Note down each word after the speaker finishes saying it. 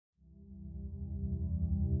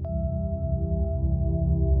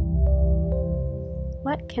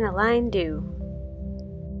What can a line do?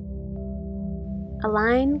 A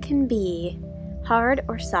line can be hard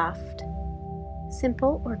or soft,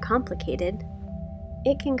 simple or complicated.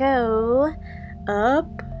 It can go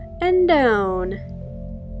up and down.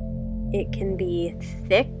 It can be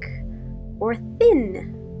thick or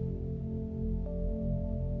thin.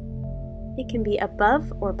 It can be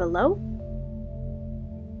above or below.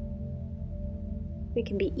 It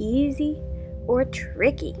can be easy or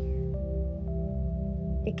tricky.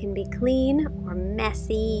 It can be clean or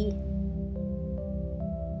messy.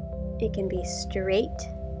 It can be straight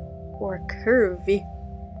or curvy.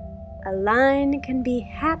 A line can be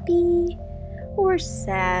happy or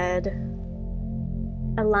sad.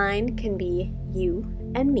 A line can be you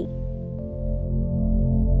and me.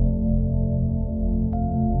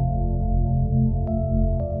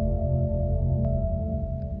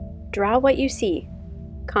 Draw what you see.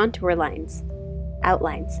 Contour lines,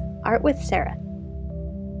 outlines, art with Sarah.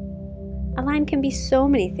 A line can be so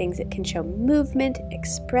many things. It can show movement,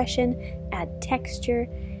 expression, add texture.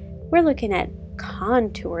 We're looking at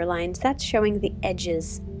contour lines. That's showing the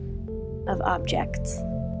edges of objects.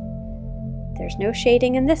 There's no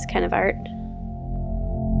shading in this kind of art.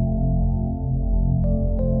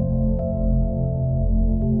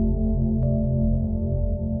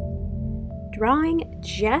 Drawing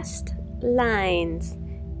just lines,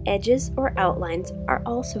 edges or outlines are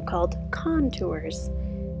also called contours.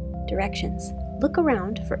 Directions. Look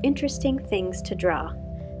around for interesting things to draw.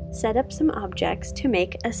 Set up some objects to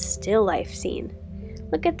make a still life scene.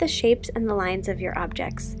 Look at the shapes and the lines of your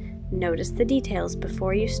objects. Notice the details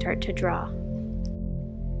before you start to draw.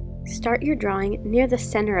 Start your drawing near the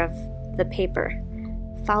center of the paper.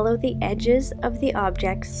 Follow the edges of the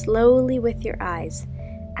object slowly with your eyes.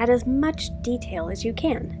 Add as much detail as you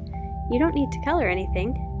can. You don't need to color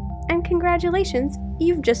anything. And congratulations,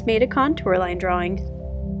 you've just made a contour line drawing.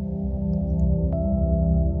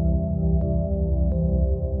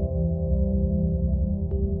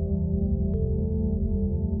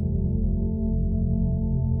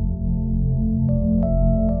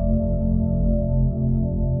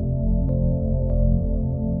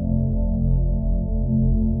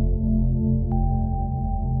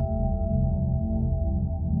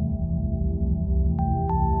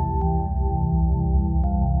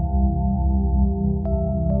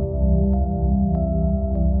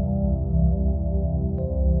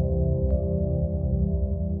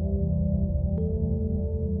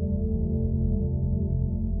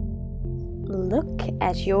 Look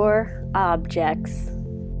at your objects.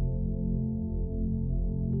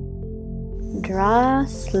 Draw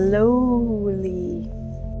slowly.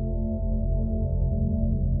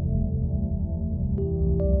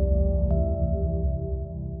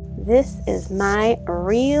 This is my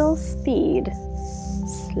real speed.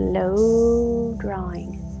 Slow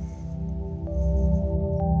drawing.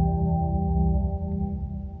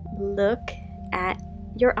 Look at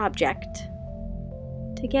your object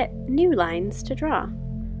to get new lines to draw.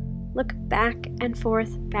 Look back and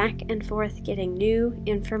forth, getting new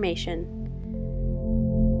information.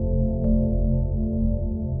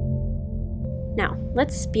 Now,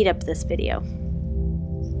 let's speed up this video.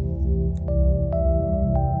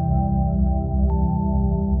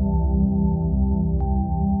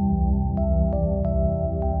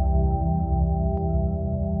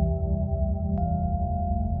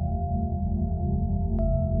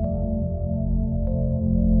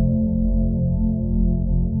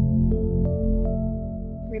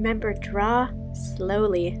 Remember, draw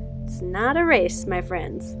slowly. It's not a race, my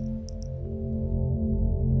friends.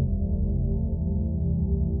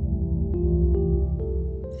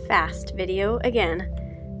 Fast video again,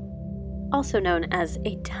 also known as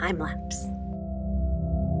a time lapse.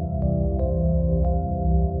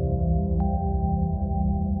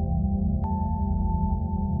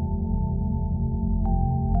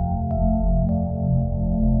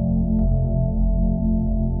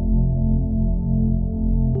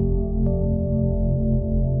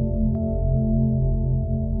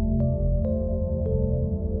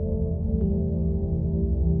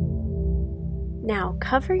 Now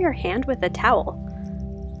cover your hand with a towel.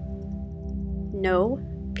 No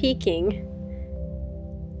peeking.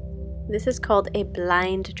 This is called a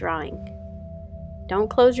blind drawing. Don't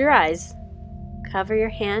close your eyes. Cover your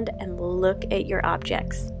hand and look at your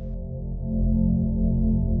objects.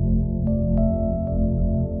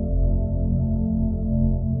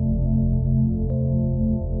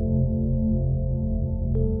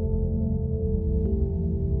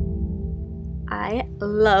 I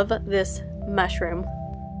love this mushroom.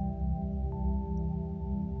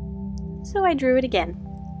 So I drew it again.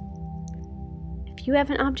 If you have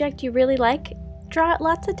an object you really like Draw it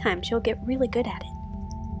lots of times, you'll get really good at it.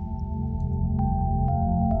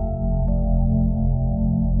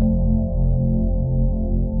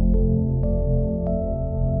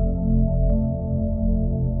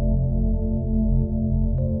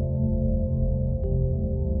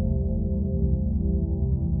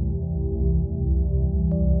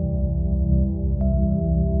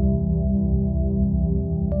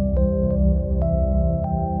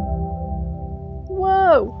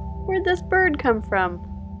 Whoa! Where'd this bird come from?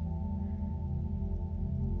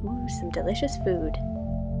 Ooh, some delicious food.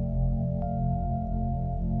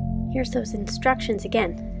 Here's those instructions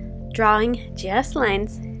again. Drawing just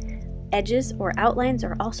lines. Edges or outlines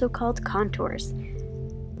are also called contours.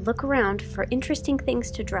 Look around for interesting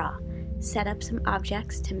things to draw. Set up some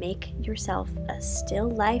objects to make yourself a still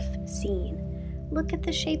life scene. Look at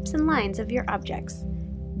the shapes and lines of your objects.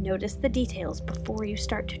 Notice the details before you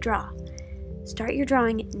start to draw. Start your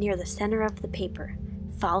drawing near the center of the paper.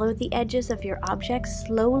 Follow the edges of your objects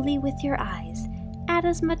slowly with your eyes. Add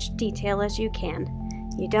as much detail as you can.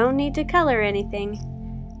 You don't need to color anything.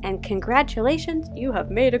 And congratulations, you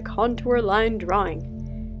have made a contour line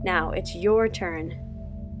drawing. Now it's your turn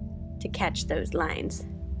to catch those lines.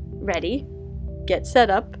 Ready, get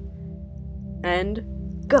set up, and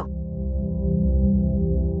go!